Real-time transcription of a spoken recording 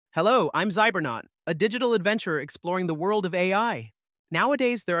Hello, I'm Zybernaut, a digital adventurer exploring the world of AI.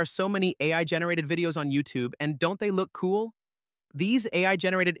 Nowadays, there are so many AI-generated videos on YouTube, and don't they look cool? These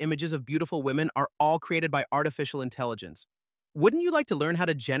AI-generated images of beautiful women are all created by artificial intelligence. Wouldn't you like to learn how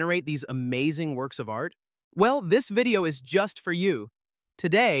to generate these amazing works of art? Well, this video is just for you.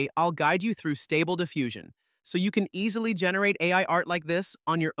 Today, I'll guide you through Stable Diffusion, so you can easily generate AI art like this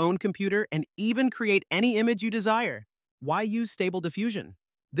on your own computer and even create any image you desire. Why use Stable Diffusion?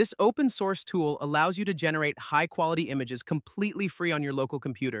 This open source tool allows you to generate high-quality images completely free on your local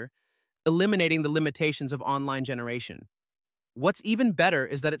computer, eliminating the limitations of online generation. What's even better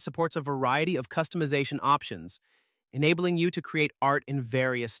is that it supports a variety of customization options, enabling you to create art in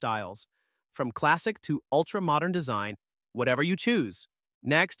various styles, from classic to ultra-modern design, whatever you choose.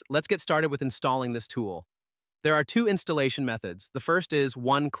 Next, let's get started with installing this tool. There are two installation methods. The first is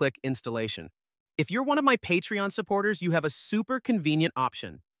one-click installation. If you're one of my Patreon supporters, you have a super convenient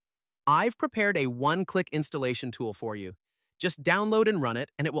option. I've prepared a one-click installation tool for you. Just download and run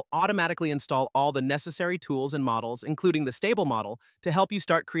it, and it will automatically install all the necessary tools and models, including the stable model, to help you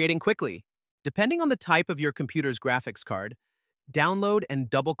start creating quickly. Depending on the type of your computer's graphics card, download and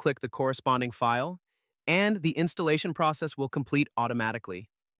double-click the corresponding file, and the installation process will complete automatically.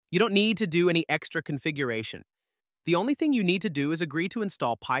 You don't need to do any extra configuration. The only thing you need to do is agree to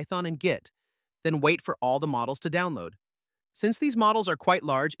install Python and Git, then wait for all the models to download. Since these models are quite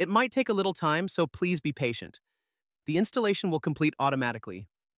large, it might take a little time, so please be patient. The installation will complete automatically.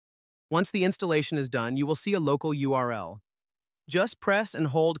 Once the installation is done, you will see a local URL. Just press and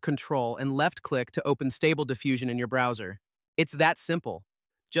hold Ctrl and left-click to open Stable Diffusion in your browser. It's that simple.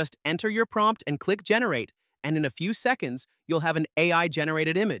 Just enter your prompt and click Generate, and in a few seconds, you'll have an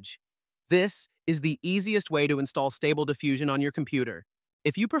AI-generated image. This is the easiest way to install Stable Diffusion on your computer.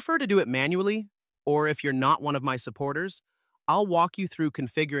 If you prefer to do it manually, or if you're not one of my supporters, I'll walk you through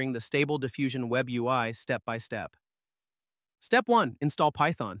configuring the Stable Diffusion WebUI step by step. Step 1. Install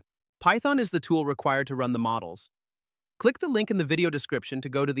Python. Python is the tool required to run the models. Click the link in the video description to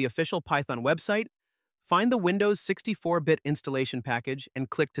go to the official Python website, find the Windows 64-bit installation package, and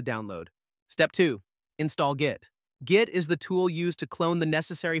click to download. Step 2. Install Git. Git is the tool used to clone the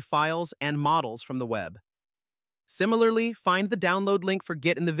necessary files and models from the web. Similarly, find the download link for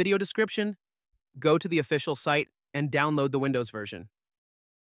Git in the video description, go to the official site, and download the Windows version.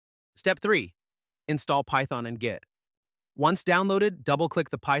 Step 3. Install Python and Git. Once downloaded, double-click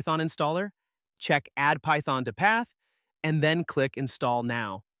the Python installer, check Add Python to Path, and then click Install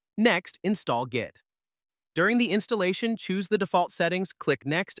Now. Next, install Git. During the installation, choose the default settings, click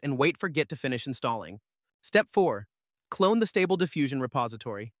Next, and wait for Git to finish installing. Step 4. Clone the Stable Diffusion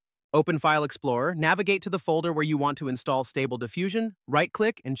repository. Open File Explorer, navigate to the folder where you want to install Stable Diffusion,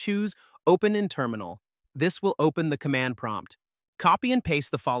 right-click, and choose Open in Terminal. This will open the command prompt. Copy and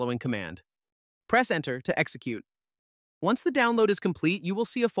paste the following command. Press Enter to execute. Once the download is complete, you will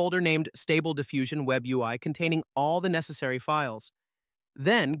see a folder named Stable Diffusion WebUI containing all the necessary files.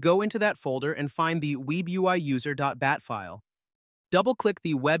 Then, go into that folder and find the webuiuser.bat file. Double-click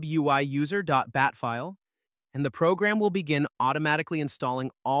the webuiuser.bat file, and the program will begin automatically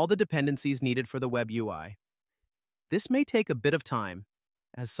installing all the dependencies needed for the WebUI. This may take a bit of time,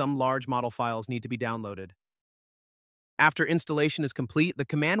 as some large model files need to be downloaded. After installation is complete, the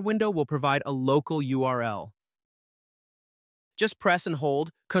command window will provide a local URL. Just press and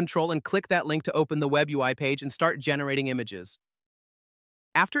hold Ctrl and click that link to open the WebUI page and start generating images.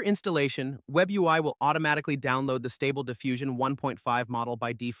 After installation, WebUI will automatically download the Stable Diffusion 1.5 model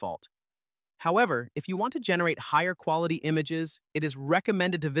by default. However, if you want to generate higher quality images, it is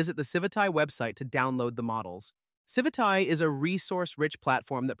recommended to visit the Civitai website to download the models. Civitai is a resource-rich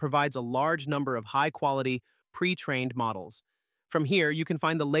platform that provides a large number of high-quality, pre-trained models. From here, you can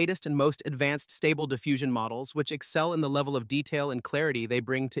find the latest and most advanced Stable Diffusion models, which excel in the level of detail and clarity they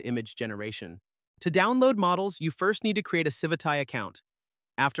bring to image generation. To download models, you first need to create a Civitai account.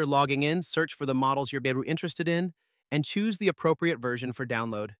 After logging in, search for the models you're interested in, and choose the appropriate version for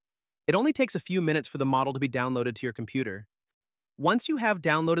download. It only takes a few minutes for the model to be downloaded to your computer. Once you have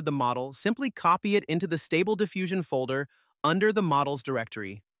downloaded the model, simply copy it into the Stable Diffusion folder under the Models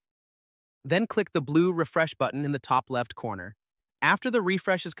directory. Then click the blue Refresh button in the top left corner. After the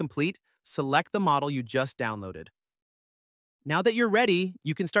refresh is complete, select the model you just downloaded. Now that you're ready,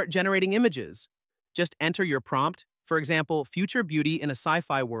 you can start generating images. Just enter your prompt, for example, Future Beauty in a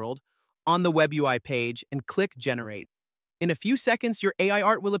Sci-Fi World, on the WebUI page and click Generate. In a few seconds, your AI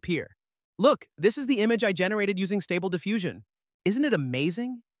art will appear. Look, this is the image I generated using Stable Diffusion. Isn't it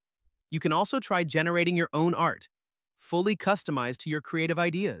amazing? You can also try generating your own art, fully customized to your creative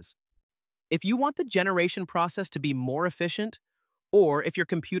ideas. If you want the generation process to be more efficient, Or if your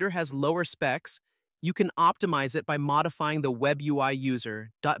computer has lower specs, you can optimize it by modifying the WebUI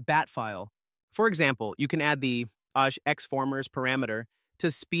user.bat file. For example, you can add the xformers parameter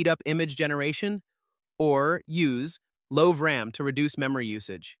to speed up image generation or use low RAM to reduce memory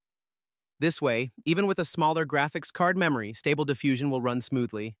usage. This way, even with a smaller graphics card memory, Stable Diffusion will run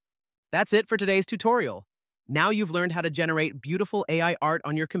smoothly. That's it for today's tutorial. Now you've learned how to generate beautiful AI art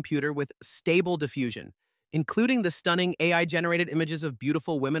on your computer with Stable Diffusion. Including the stunning AI-generated images of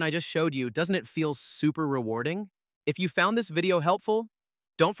beautiful women I just showed you, doesn't it feel super rewarding? If you found this video helpful,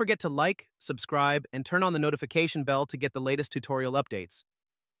 don't forget to like, subscribe, and turn on the notification bell to get the latest tutorial updates.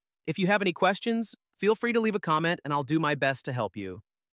 If you have any questions, feel free to leave a comment and I'll do my best to help you.